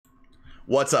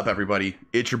What's up, everybody?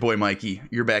 It's your boy Mikey.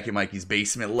 You're back at Mikey's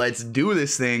Basement. Let's do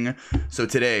this thing. So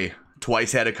today,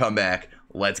 Twice had a comeback.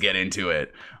 Let's get into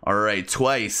it. Alright,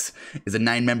 Twice is a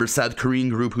 9-member South Korean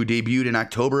group who debuted in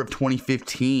October of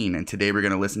 2015. And today we're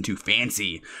going to listen to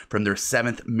Fancy from their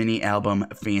 7th mini album,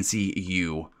 Fancy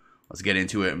You. Let's get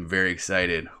into it. I'm very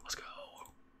excited. Let's go.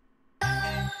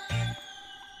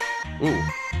 Ooh.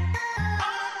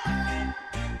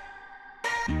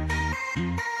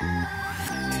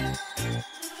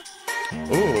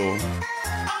 Ooh.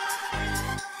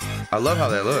 I love how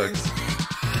that looks.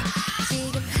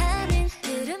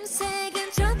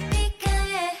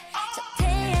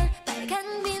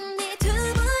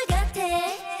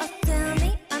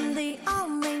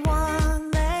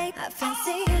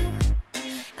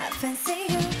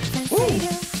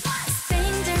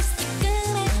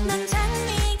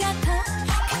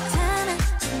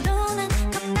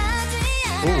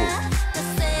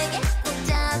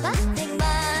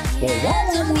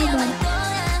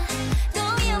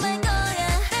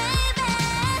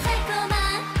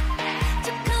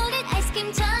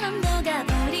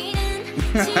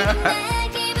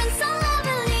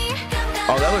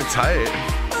 Oh, that looked tight.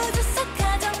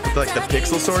 With like the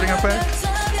pixel sorting effect.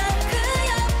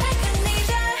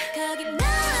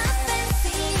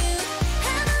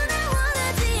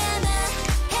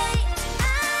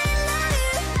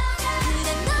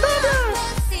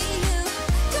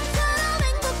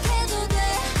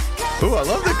 Ooh, I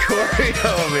love the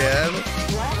choreo, man.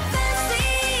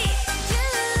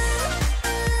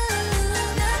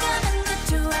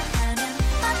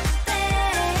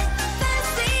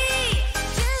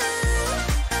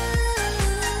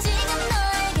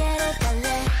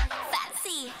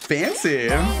 Fancy.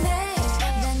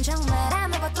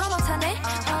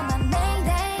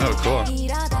 Oh, cool.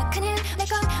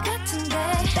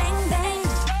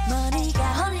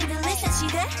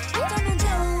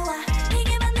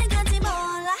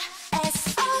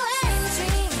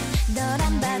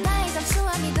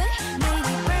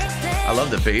 I love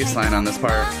the bass line on this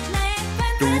part.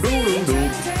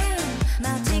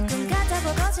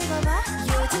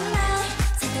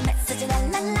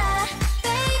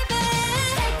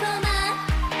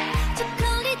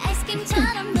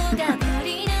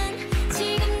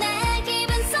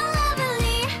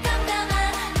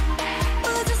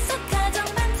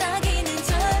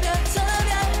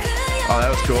 Oh, that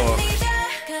was cool.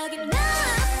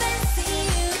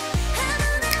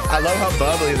 I love how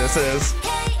bubbly this is.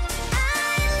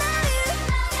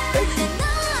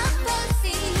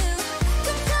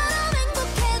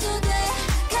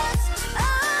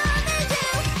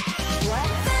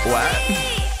 What?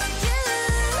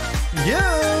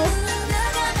 Yeah.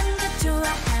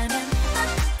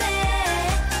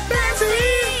 Fancy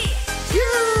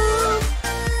you.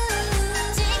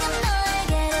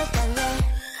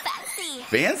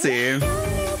 Fancy.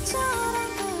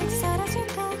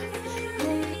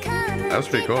 That was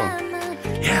pretty cool.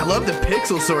 Yeah, I love the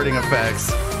pixel sorting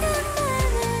effects.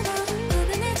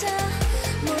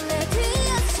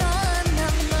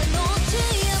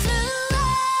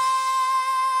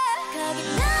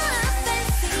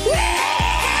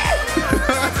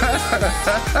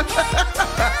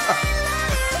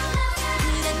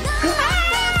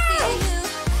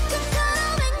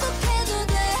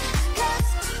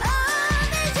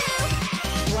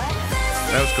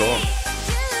 That was cool.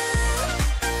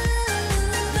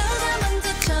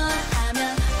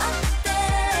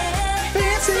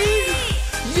 Fancy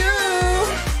you.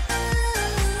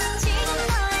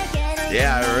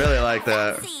 Yeah, I really like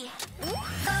that.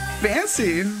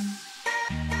 Fancy.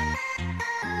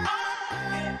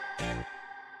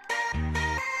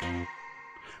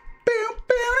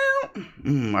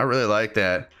 I really like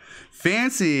that.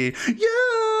 Fancy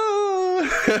you.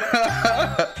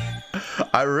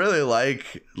 I really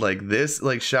like this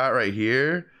shot right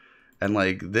here and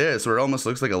like this where it almost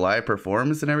looks like a live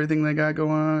performance and everything they got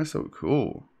going on. So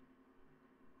cool.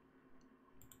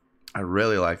 I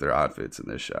really like their outfits in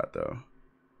this shot though.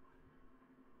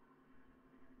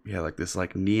 Yeah, like this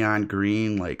like neon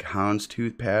green like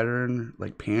houndstooth pattern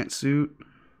like pantsuit.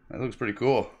 That looks pretty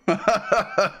cool.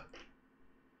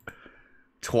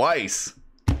 Twice.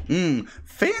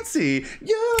 Fancy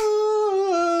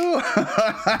you.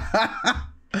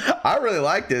 I really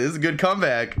liked it. This is a good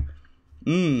comeback.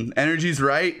 Energy's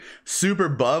right. Super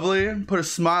bubbly. Put a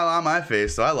smile on my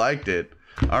face, so I liked it.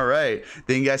 All right.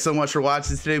 Thank you guys so much for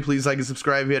watching today. Please like and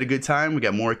subscribe if you had a good time. We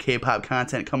got more K-pop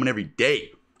content coming every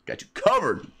day. Got you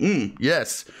covered.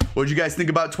 Yes. What did you guys think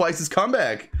about Twice's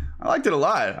comeback? I liked it a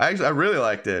lot. I really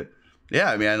liked it. Yeah,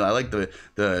 I mean, I like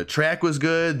the track was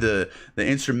good. The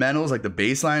instrumentals, like the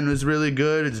bass line was really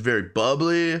good. It's very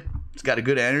bubbly. It's got a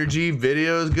good energy.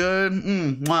 Video is good.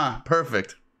 Mwah,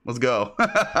 perfect. Let's go. All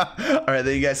right,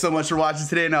 thank you guys so much for watching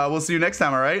today, and we'll see you next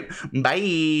time. All right,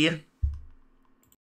 bye.